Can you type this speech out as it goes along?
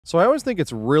So I always think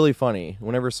it's really funny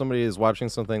whenever somebody is watching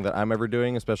something that I'm ever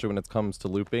doing, especially when it comes to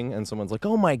looping, and someone's like,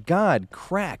 "Oh my god,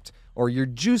 cracked," or "You're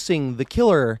juicing the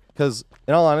killer." Because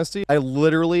in all honesty, I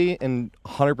literally and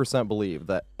 100% believe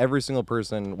that every single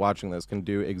person watching this can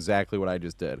do exactly what I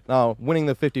just did. Now, winning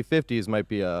the 50-50s might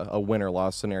be a win or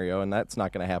loss scenario, and that's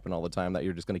not going to happen all the time, that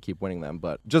you're just going to keep winning them.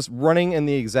 But just running in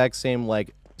the exact same,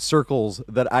 like, circles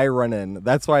that I run in.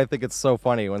 That's why I think it's so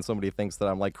funny when somebody thinks that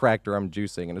I'm like cracked or I'm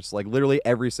juicing. And it's like literally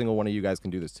every single one of you guys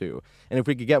can do this too. And if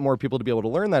we could get more people to be able to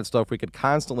learn that stuff, we could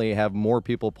constantly have more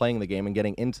people playing the game and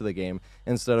getting into the game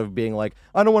instead of being like,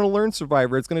 I don't want to learn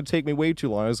Survivor. It's going to take me way too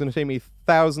long. It's going to take me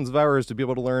thousands of hours to be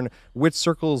able to learn which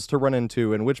circles to run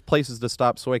into and which places to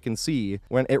stop so I can see,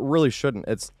 when it really shouldn't.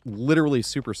 It's literally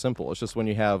super simple. It's just when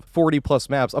you have 40 plus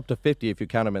maps, up to 50 if you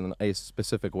count them in a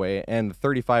specific way, and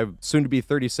 35, soon to be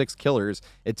 36 killers,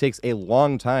 it takes a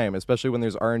long time, especially when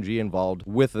there's RNG involved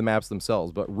with the maps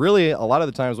themselves. But really, a lot of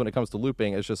the times when it comes to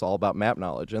looping, it's just all about map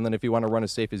knowledge. And then if you want to run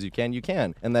as safe as you can, you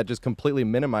can. And that just completely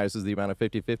minimizes the amount of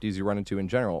 50-50s you run into in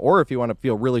general. Or if you want to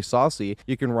feel really saucy,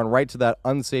 you can run right to that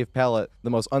unsafe pallet, the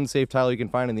most unsafe tile you can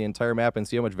find in the entire map, and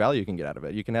see how much value you can get out of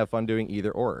it. You can have fun doing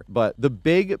either or. But the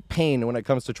big pain when it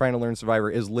comes to trying to learn Survivor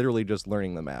is literally just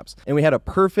learning the maps. And we had a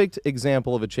perfect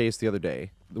example of a chase the other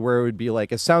day where it would be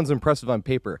like, it sounds impressive on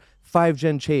paper,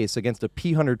 5-gen chase against a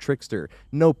P100 Trickster,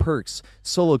 no perks,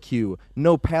 solo queue,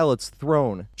 no pallets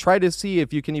thrown. Try to see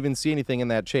if you can even see anything in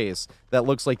that chase that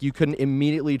looks like you couldn't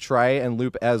immediately try and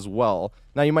loop as well.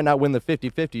 Now, you might not win the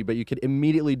 50-50, but you could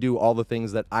immediately do all the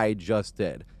things that I just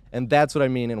did. And that's what I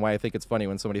mean, and why I think it's funny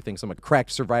when somebody thinks I'm a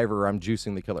cracked survivor or I'm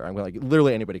juicing the killer. I'm like,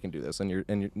 literally anybody can do this, and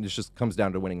it just comes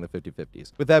down to winning the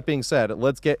 50-50s. With that being said,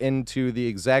 let's get into the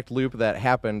exact loop that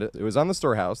happened. It was on the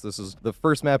storehouse. This is the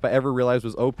first map I ever realized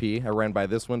was OP. I ran by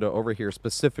this window over here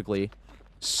specifically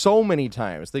so many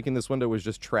times thinking this window was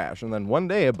just trash. And then one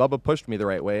day, a Bubba pushed me the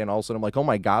right way, and all of a sudden I'm like, oh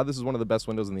my god, this is one of the best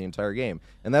windows in the entire game.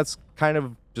 And that's kind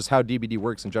of just how DBD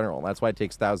works in general. And that's why it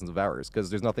takes thousands of hours, because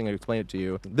there's nothing to explain it to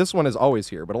you. This one is always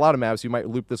here, but a lot of maps, you might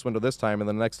loop this window this time, and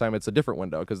then the next time it's a different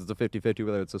window, because it's a 50-50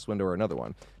 whether it's this window or another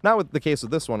one. Not with the case of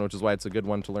this one, which is why it's a good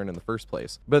one to learn in the first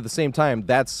place. But at the same time,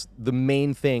 that's the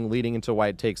main thing leading into why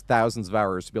it takes thousands of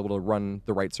hours to be able to run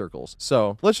the right circles.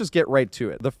 So let's just get right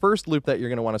to it. The first loop that you're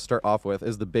going to want to start off with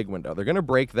is the big window. They're going to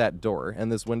break that door, and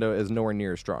this window is nowhere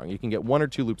near as strong. You can get 1 or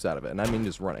 2 loops out of it, and I mean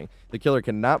just running. The killer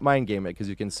cannot mind game it, because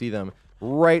you can see them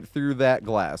right through that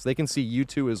glass. They can see you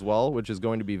too as well, which is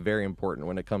going to be very important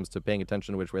when it comes to paying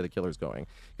attention to which way the killer's going.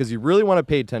 Because you really want to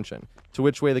pay attention to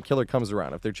which way the killer comes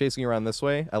around. If they're chasing around this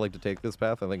way, I like to take this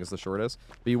path. I think it's the shortest.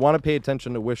 But you want to pay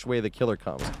attention to which way the killer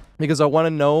comes. Because I want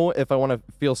to know if I want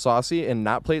to feel saucy and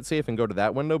not play it safe and go to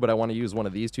that window, but I want to use one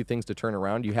of these 2 things to turn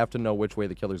around, you have to know which way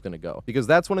the killer's going to go. Because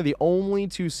that's one of the only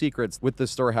 2 secrets with this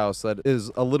storehouse that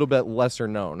is a little bit lesser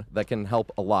known that can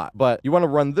help a lot. But you want to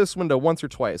run this window once or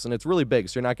twice, and it's really big,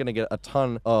 so you're not going to get a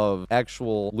ton of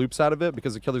actual loops out of it,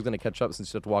 because the killer's going to catch up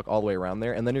since you have to walk all the way around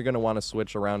there. And then you're going to want to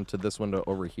switch around to this window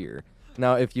over here.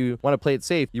 Now, if you want to play it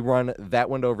safe, you run that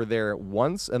window over there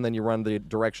once, and then you run the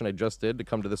direction I just did to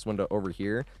come to this window over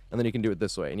here, and then you can do it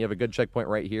this way. And you have a good checkpoint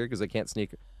right here, because they can't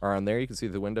sneak around there. You can see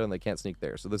the window, and they can't sneak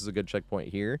there. So this is a good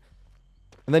checkpoint here.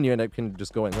 And then you end up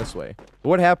just going this way. But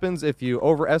what happens if you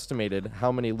overestimated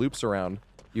how many loops around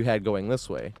you had going this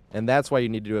way? And that's why you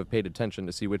need to have paid attention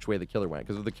to see which way the killer went.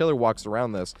 Because if the killer walks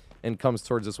around this and comes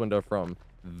towards this window from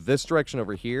this direction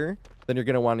over here, then you're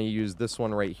going to want to use this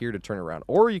one right here to turn around.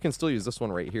 Or you can still use this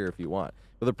one right here if you want.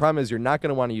 But the problem is you're not going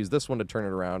to want to use this one to turn it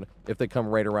around if they come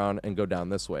right around and go down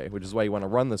this way, which is why you want to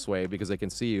run this way, because they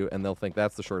can see you and they'll think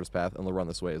that's the shortest path, and they'll run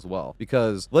this way as well.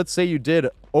 Because let's say you did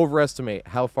overestimate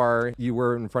how far you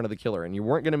were in front of the killer and you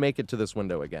weren't going to make it to this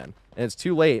window again, and it's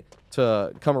too late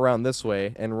to come around this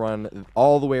way and run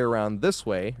all the way around this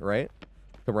way, right?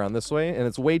 Come around this way, and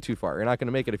it's way too far. You're not going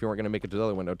to make it if you weren't going to make it to the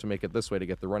other window to make it this way to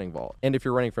get the running vault. And if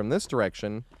you're running from this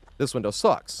direction, this window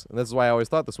sucks. And this is why I always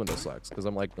thought this window sucks, because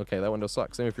I'm like, okay, that window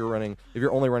sucks. And if you're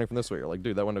only running from this way, you're like,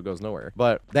 dude, that window goes nowhere.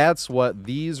 But that's what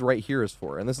these right here is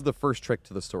for. And this is the first trick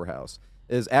to the storehouse,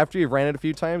 is after you've ran it a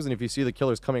few times, and if you see the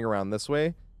killers coming around this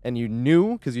way, and you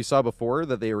knew, because you saw before,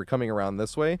 that they were coming around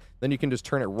this way, then you can just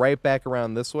turn it right back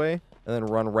around this way, and then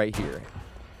run right here.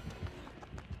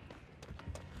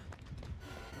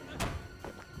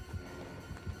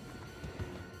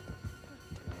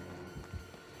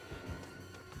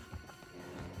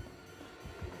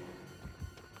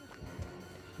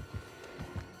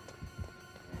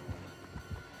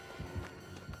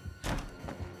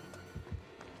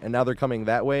 And and now they're coming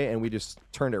that way, and we just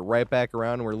turned it right back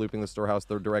around, and we're looping the storehouse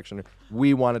the direction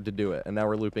we wanted to do it, and now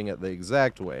we're looping it the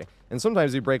exact way. And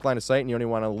sometimes you break line of sight, and you only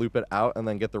want to loop it out and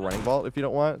then get the running vault if you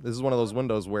don't want. This is one of those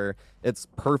windows where it's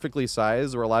perfectly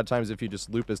sized, or a lot of times if you just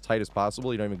loop as tight as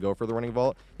possible, you don't even go for the running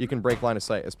vault, you can break line of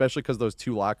sight, especially because those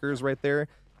 2 lockers right there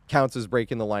counts as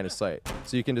breaking the line of sight.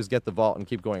 So you can just get the vault and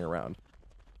keep going around.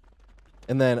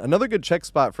 And then another good check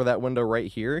spot for that window right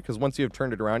here, because once you have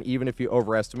turned it around, even if you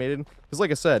overestimated, because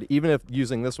like I said, even if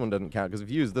using this one doesn't count, because if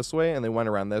you use this way and they went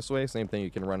around this way, same thing,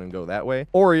 you can run and go that way.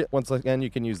 Or once again,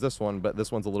 you can use this one, but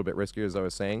this one's a little bit riskier, as I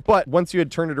was saying. But once you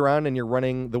had turned it around and you're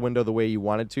running the window the way you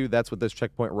wanted to, that's what this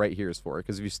checkpoint right here is for.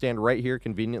 Because if you stand right here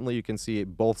conveniently, you can see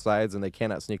both sides and they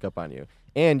cannot sneak up on you.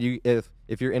 And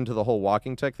if you're into the whole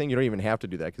walking tech thing, you don't even have to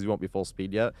do that because you won't be full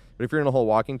speed yet. But if you're in a whole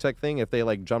walking tech thing, if they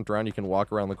like jumped around, you can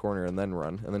walk around the corner and then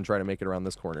run and then try to make it around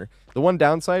this corner. The one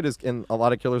downside is, and a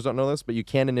lot of killers don't know this, but you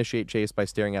can initiate chase by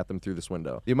staring at them through this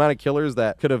window. The amount of killers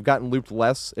that could have gotten looped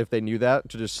less if they knew that,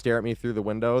 to just stare at me through the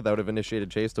window, that would have initiated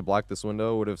chase to block this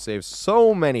window, would have saved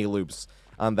so many loops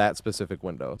on that specific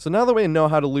window. So now that we know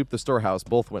how to loop the storehouse,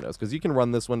 both windows, because you can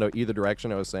run this window either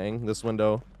direction. I was saying this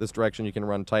window, this direction, you can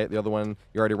run tight. The other one,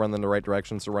 you already run in the right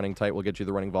direction, so running tight will get you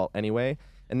the running vault anyway.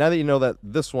 And now that you know that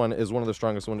this one is one of the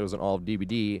strongest windows in all of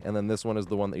DBD, and then this one is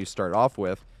the one that you start off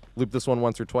with, loop this one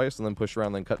once or twice, and then push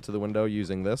around, then cut to the window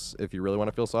using this if you really want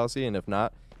to feel saucy, and if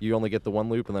not, you only get the one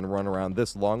loop and then run around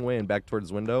this long way and back towards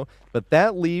the window. But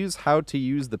that leaves how to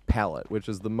use the pallet, which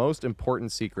is the most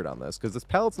important secret on this, because this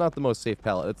pallet's not the most safe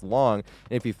pallet. It's long,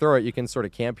 and if you throw it, you can sort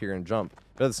of camp here and jump.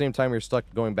 But at the same time, you're stuck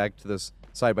going back to this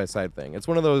side-by-side thing. It's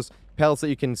one of those pallets that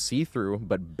you can see through,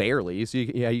 but barely. So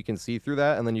you can see through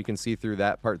that, and then you can see through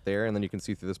that part there, and then you can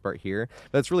see through this part here.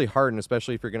 That's really hard, and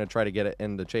especially if you're going to try to get it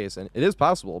into chase. And it is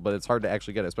possible, but it's hard to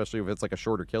actually get it, especially if it's like a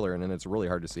shorter killer, and then it's really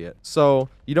hard to see it. So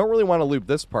you don't really want to loop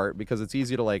this part because it's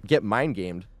easy to like get mind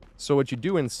gamed. So what you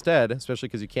do instead, especially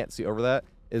because you can't see over that,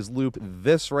 is loop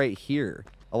this right here.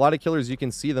 A lot of killers, you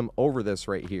can see them over this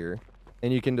right here,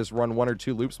 and you can just run 1 or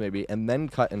 2 loops maybe, and then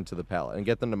cut into the pallet and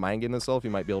get them to mind game themselves. You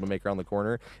might be able to make around the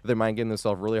corner. If they're mind game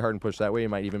themselves really hard and push that way, you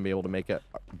might even be able to make it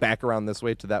back around this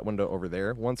way to that window over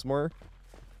there once more.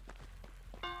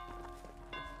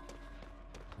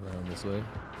 Around this way.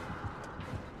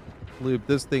 Loop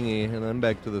this thingy, and then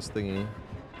back to this thingy.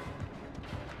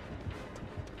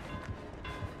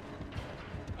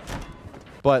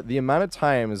 But the amount of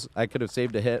times I could have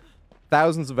saved a hit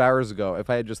thousands of hours ago if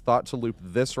I had just thought to loop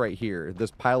this right here,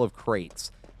 this pile of crates,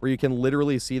 where you can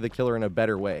literally see the killer in a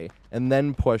better way, and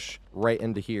then push right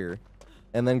into here,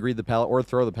 and then greed the pallet, or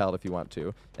throw the pallet if you want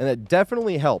to. And it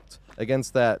definitely helped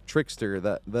against that trickster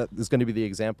that is going to be the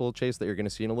example chase that you're going to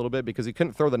see in a little bit, because he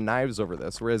couldn't throw the knives over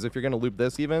this, whereas if you're going to loop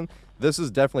this even, this is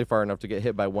definitely far enough to get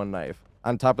hit by one knife,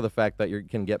 on top of the fact that you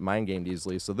can get mind gamed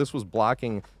easily. So this was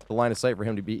blocking the line of sight for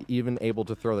him to be even able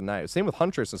to throw the knives. Same with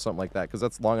Huntress or something like that, because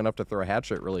that's long enough to throw a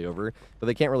hatchet really over, but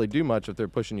they can't really do much if they're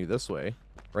pushing you this way,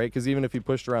 right? Because even if you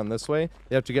pushed around this way,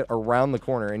 they have to get around the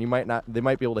corner, and they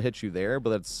might be able to hit you there,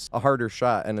 but it's a harder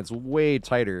shot, and it's way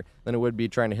tighter than it would be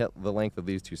trying to hit the length of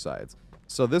these two sides.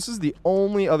 So this is the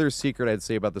only other secret I'd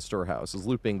say about the storehouse, is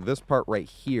looping this part right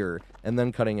here and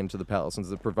then cutting into the pallet,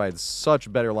 since it provides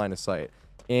such better line of sight.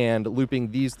 And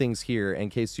looping these things here in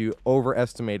case you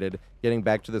overestimated getting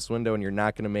back to this window and you're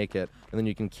not going to make it. And then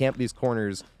you can camp these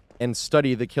corners and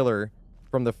study the killer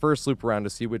from the first loop around to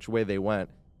see which way they went,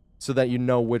 so that you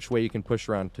know which way you can push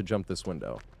around to jump this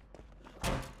window.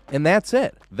 And that's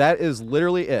it. That is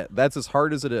literally it. That's as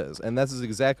hard as it is. And that's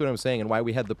exactly what I'm saying, and why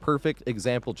we had the perfect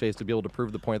example chase to be able to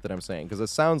prove the point that I'm saying. Because it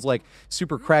sounds like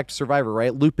super cracked Survivor,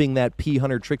 right? Looping that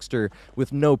P100 Trickster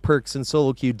with no perks and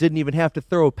solo queue, didn't even have to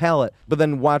throw a pallet. But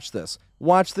then watch this.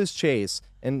 Watch this chase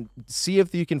and see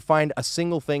if you can find a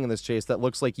single thing in this chase that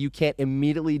looks like you can't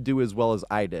immediately do as well as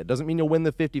I did. Doesn't mean you'll win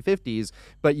the 50-50s,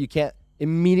 but you can't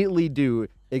immediately do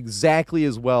exactly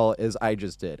as well as I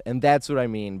just did. And that's what I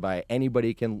mean by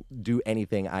anybody can do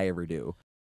anything I ever do.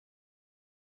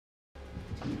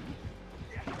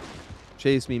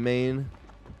 Chase me, main.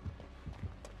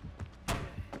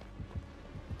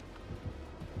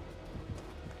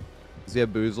 Does he have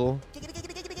boozle?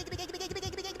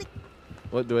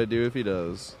 What do I do if he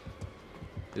does?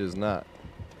 He does not.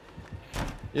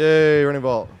 Yay, running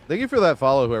vault. Thank you for that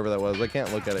follow, whoever that was. I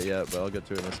can't look at it yet, but I'll get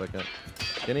to it in a second.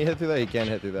 Can he hit through that? He can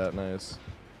hit through that. Nice.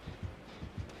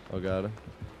 Oh, God.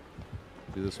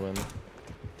 Do this one.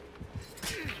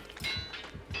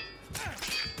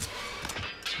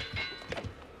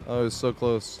 Oh, it was so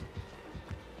close.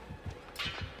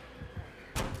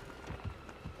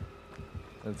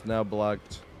 It's now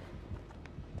blocked.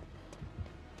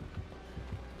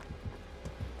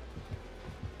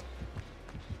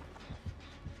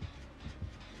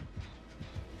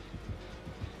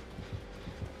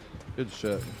 Good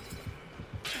shit.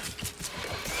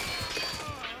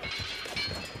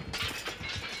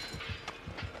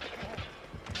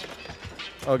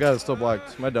 Oh god, it's still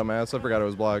blocked. My dumbass, I forgot it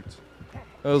was blocked.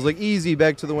 I was like, easy,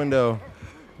 back to the window.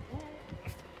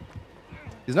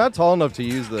 He's not tall enough to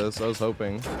use this, I was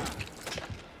hoping.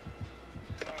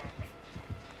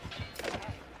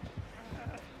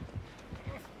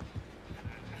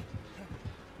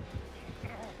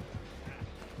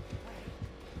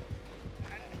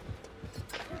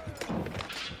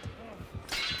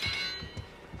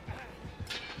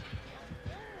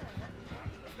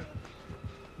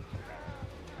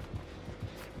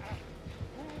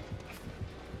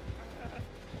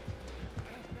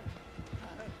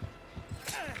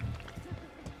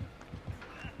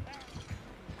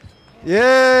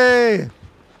 Yay!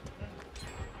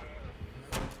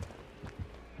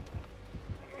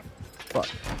 Fuck.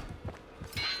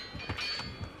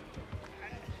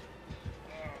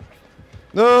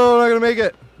 No, not gonna make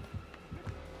it.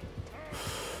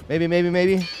 Maybe, maybe,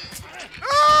 maybe.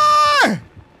 Ah!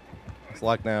 It's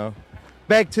locked now.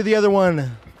 Back to the other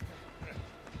one.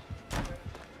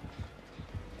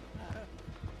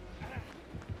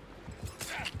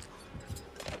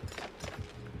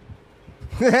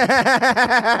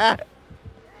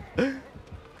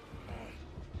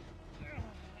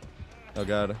 Oh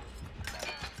god.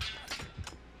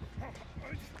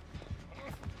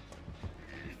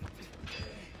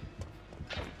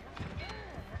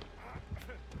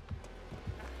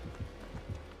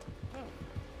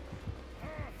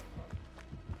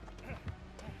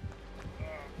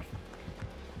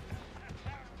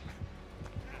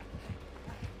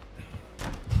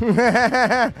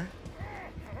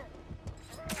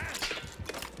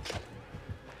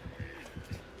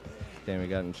 Damn, we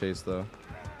got in chase though.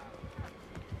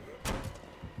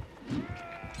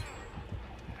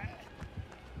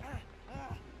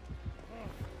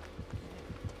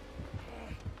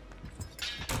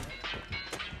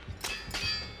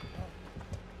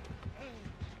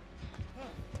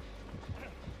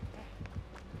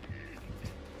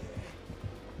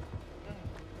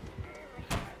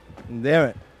 Damn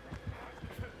it.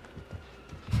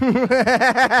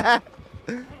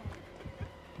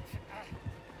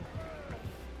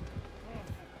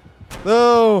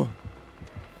 No.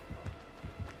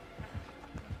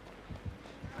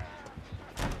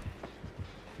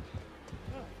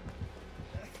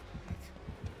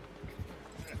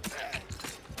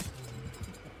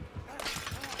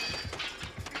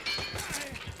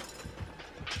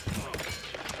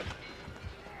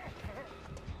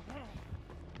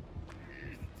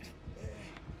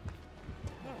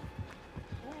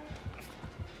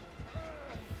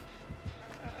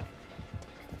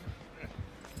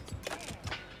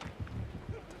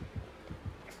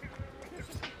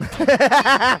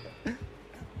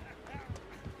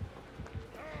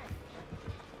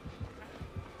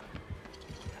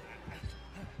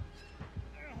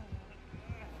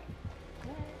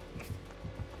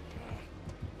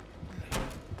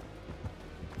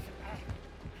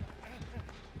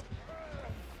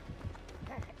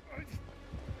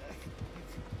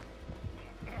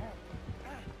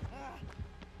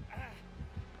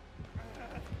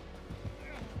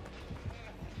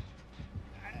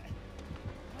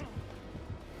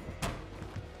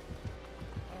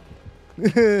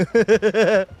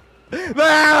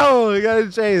 No! We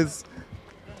gotta chase.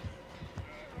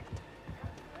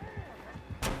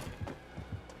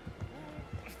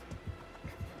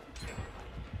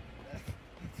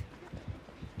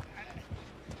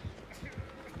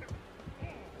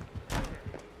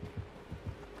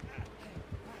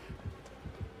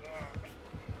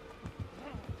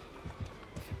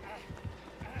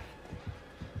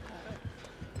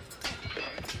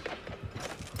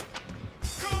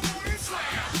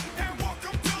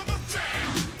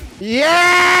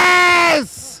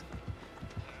 Yes!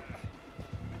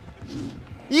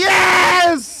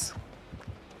 Yes!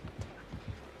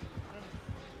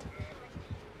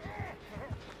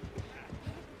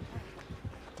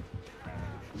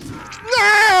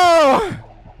 No!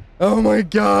 Oh my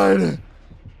god.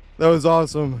 That was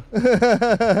awesome. Oh,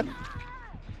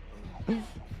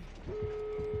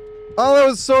 that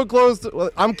was so close to, well,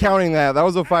 I'm counting that. That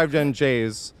was a 5-gen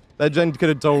chase. That gen could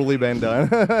have totally been done.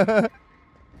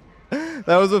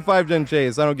 That was a 5-gen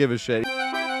chase. I don't give a shit.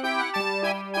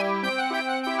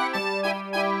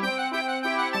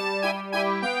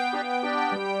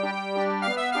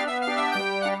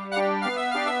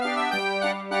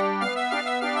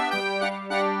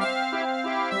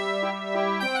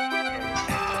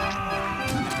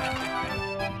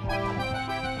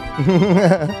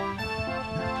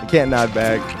 I can't nod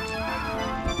back.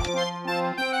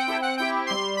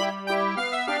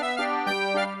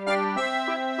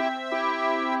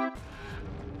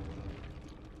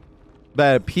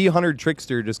 That P100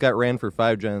 Trickster just got ran for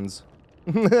 5 gens.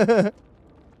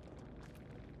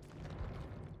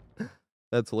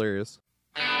 That's hilarious.